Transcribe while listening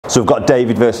So we've got a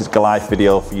David versus Goliath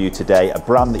video for you today, a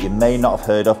brand that you may not have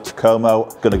heard of, Takomo,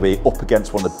 going to be up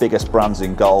against one of the biggest brands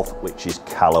in golf, which is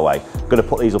Callaway. Going to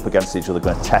put these up against each other,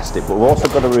 going to test it, but we've also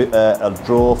got a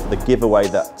draw for the giveaway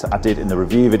that I did in the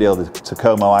review video, the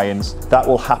Takomo irons. That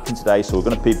will happen today, so we're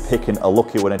going to be picking a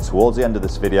lucky winner towards the end of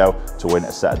this video to win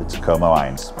a set of the Takomo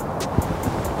irons.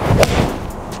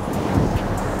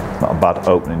 Not a bad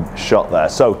opening shot there.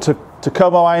 So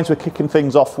Takomo irons we're kicking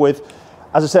things off with.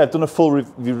 As I said, I've done a full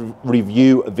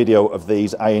review video of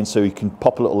these irons, so you can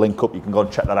pop a little link up, you can go and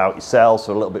check that out yourself,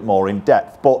 so a little bit more in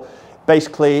depth. But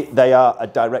basically, they are a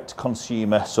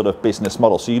direct-to-consumer sort of business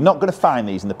model. So you're not going to find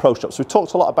these in the pro shop. So we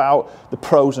talked a lot about the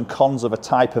pros and cons of a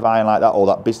type of iron like that, or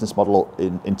that business model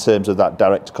in terms of that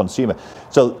direct-to-consumer.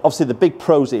 So obviously the big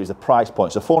pros here is the price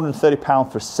point. So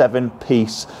 £430 for a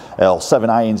 7-piece, or 7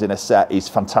 irons in a set is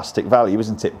fantastic value,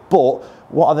 isn't it? But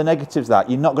what are the negatives of that?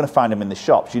 You're not going to find them in the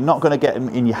shops. You're not going to get them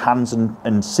in your hands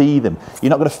and see them. You're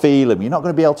not going to feel them. You're not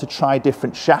going to be able to try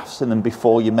different shafts in them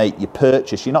before you make your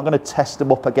purchase. You're not going to test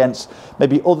them up against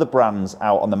maybe other brands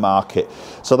out on the market.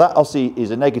 So that obviously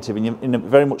is a negative, and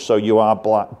very much so you are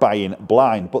buying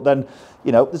blind. But then,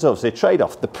 you know, there's obviously a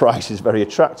trade-off. The price is very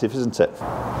attractive, isn't it?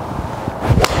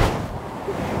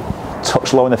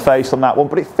 Touch low in the face on that one,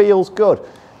 but it feels good.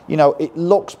 You know, it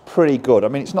looks pretty good. I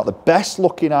mean, it's not the best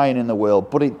looking iron in the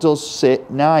world, but it does sit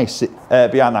nice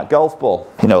behind that golf ball.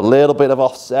 You know, a little bit of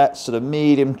offset, sort of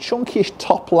medium, chunkish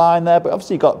top line there, but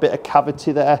obviously you've got a bit of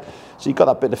cavity there, so you've got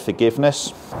that bit of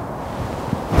forgiveness.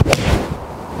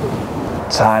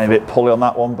 Tiny bit pulley on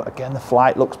that one, but again, the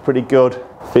flight looks pretty good.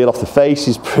 Feel off the face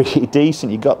is pretty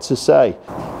decent, you've got to say.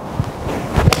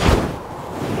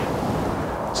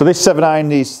 So this 7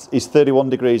 iron is 31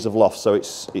 degrees of loft, so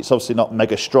it's obviously not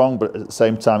mega strong, but at the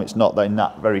same time it's not in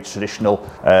that very traditional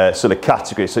sort of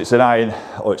category. So it's an iron,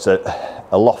 or it's a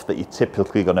loft that you're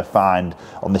typically going to find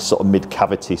on this sort of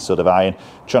mid-cavity sort of iron,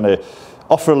 trying to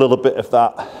offer a little bit of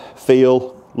that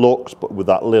feel, looks, but with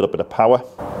that little bit of power.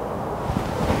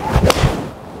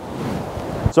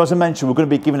 So as I mentioned, we're going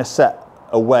to be giving a set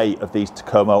away of these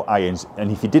Takomo irons,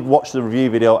 and if you did watch the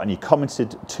review video and you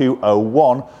commented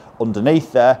 201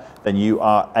 underneath there, then you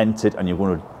are entered and you're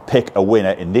going to pick a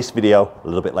winner in this video a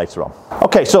little bit later on.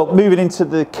 Okay, so moving into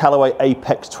the Callaway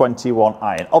Apex 21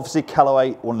 iron. Obviously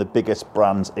Callaway, one of the biggest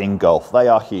brands in golf. They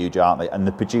are huge, aren't they? And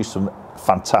they produce some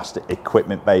fantastic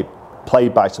equipment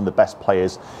played by some of the best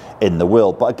players in the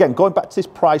world. But again, going back to this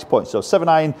price point, so 7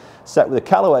 iron set with the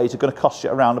Callaways are going to cost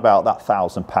you around about that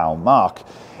 £1,000 mark.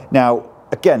 Now,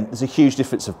 again, there's a huge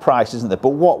difference of price, isn't there? But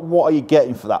what are you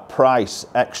getting for that price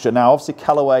extra? Now, obviously,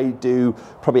 Callaway do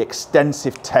probably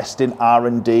extensive testing,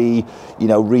 R&D, you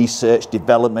know, research,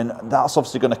 development. That's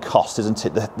obviously going to cost, isn't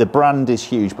it? The brand is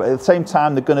huge, but at the same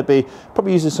time, they're going to be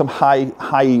probably using some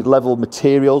high-level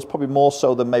materials, probably more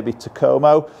so than maybe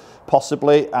Takomo,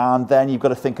 possibly. And then you've got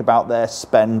to think about their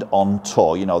spend on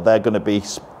tour. You know, they're going to be,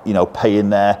 you know, paying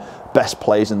their best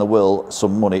players in the world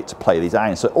some money to play these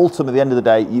irons. So ultimately, at the end of the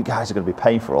day, you guys are going to be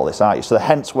paying for all this, aren't you? So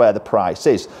hence where the price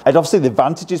is. And obviously the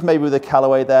advantages maybe with the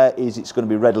Callaway there is it's going to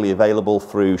be readily available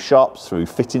through shops, through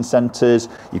fitting centres.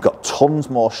 You've got tons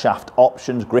more shaft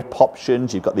options, grip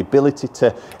options. You've got the ability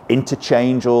to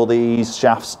interchange all these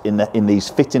shafts in these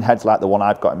fitting heads like the one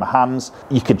I've got in my hands.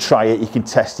 You can try it, you can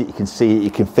test it, you can see it,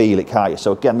 you can feel it, can't you?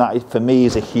 So again, that for me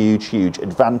is a huge, huge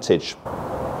advantage.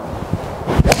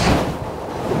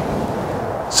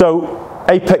 So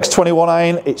Apex 21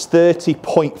 iron, it's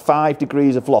 30.5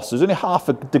 degrees of loft. So there's only half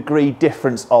a degree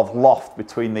difference of loft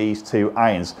between these two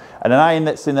irons. And an iron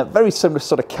that's in a very similar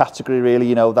sort of category really,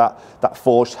 you know, that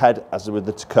forged head as with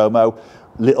the Takomo,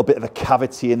 little bit of a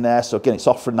cavity in there. So again, it's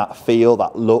offering that feel,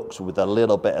 that looks with a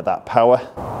little bit of that power.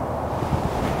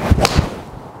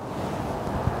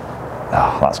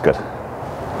 Oh, that's good.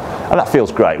 And that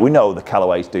feels great. We know the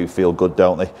Callaways do feel good,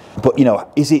 don't they? But you know,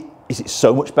 is it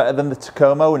so much better than the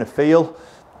Takomo in a feel?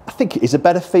 I think it is a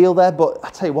better feel there, but I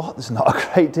tell you what, there's not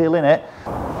a great deal in it.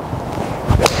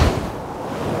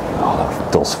 Oh,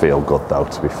 that does feel good though,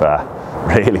 to be fair.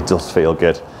 Really does feel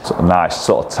good. Sort of nice,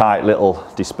 sort of tight little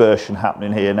dispersion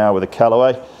happening here now with the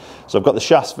Callaway. So I've got the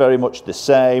shafts very much the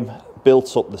same,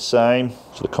 built up the same.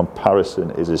 So the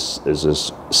comparison is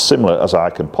as similar as I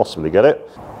can possibly get it.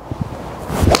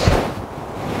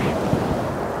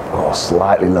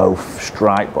 Slightly low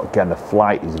strike, but again the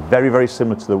flight is very, very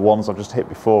similar to the ones I've just hit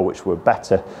before, which were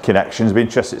better connections. Be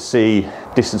interested to see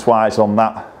distance wise on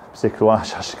that particular one.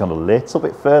 I've actually gone a little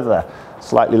bit further there.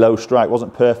 Slightly low strike,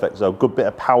 wasn't perfect, so a good bit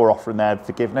of power offering there,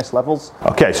 forgiveness levels.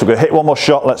 Okay, so we're gonna hit one more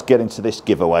shot. Let's get into this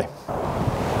giveaway.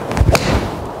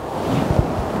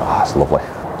 Oh, that's lovely.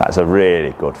 That That's a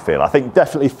really good feel. I think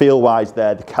definitely feel-wise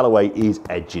there, the Callaway is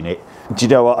edging it. Do you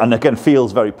know what? And again,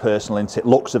 feels very personal, isn't it?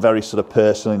 Looks are very sort of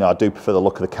personal. You know, I do prefer the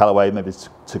look of the Callaway. Maybe it's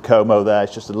Takomo there.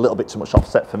 It's just a little bit too much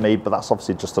offset for me, but that's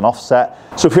obviously just an offset.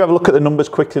 So if you have a look at the numbers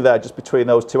quickly there, just between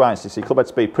those two irons, you see club head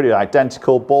speed pretty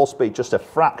identical. Ball speed just a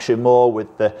fraction more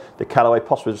with the Callaway,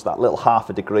 possibly just that little half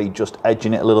a degree, just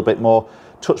edging it a little bit more.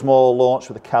 Touch more launch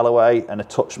with the Callaway and a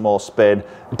touch more spin.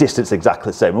 Distance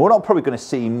exactly the same. And we're not probably going to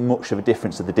see much of a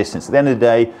difference in the distance. At the end of the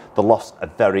day, the lofts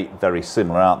are very, very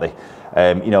similar, aren't they?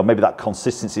 You know, maybe that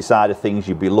consistency side of things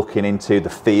you'd be looking into, the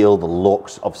feel, the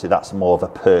looks, obviously that's more of a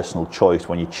personal choice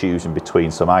when you're choosing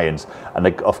between some irons. And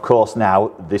of course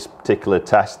now, this particular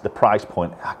test, the price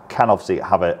point can obviously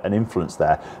have an influence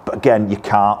there. But again, you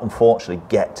can't unfortunately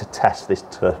get to test this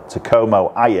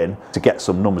Takomo iron to get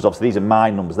some numbers. Obviously these are my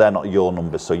numbers, they're not your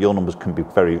numbers, so your numbers can be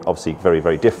obviously very,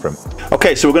 very different.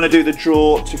 Okay, so we're going to do the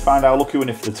draw to find our lucky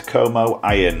winner for the Takomo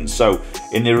iron. So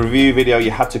in the review video,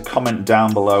 you had to comment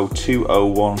down below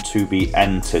 201 to be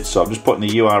entered. So I'm just putting the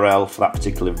URL for that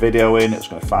particular video in. It's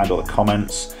going to find all the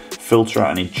comments, filter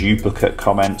out any duplicate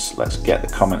comments. Let's get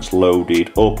the comments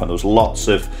loaded up. And there was lots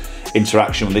of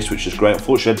interaction with this, which is great.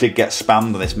 Unfortunately, I did get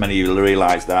spammed on this. Many of you will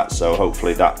realise that, so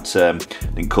hopefully that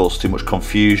didn't cause too much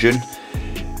confusion.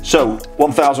 So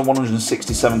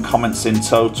 1,167 comments in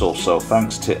total, so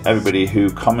thanks to everybody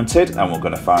who commented, and we're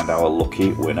going to find our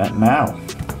lucky winner now.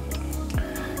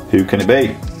 Who can it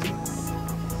be?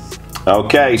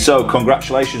 Okay, so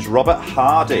congratulations, Robert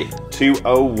Hardy,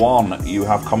 201. You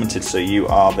have commented, so you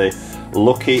are the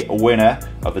lucky winner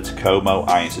of the Takomo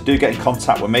iron. So do get in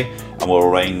contact with me and we'll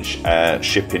arrange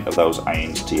shipping of those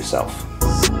irons to yourself.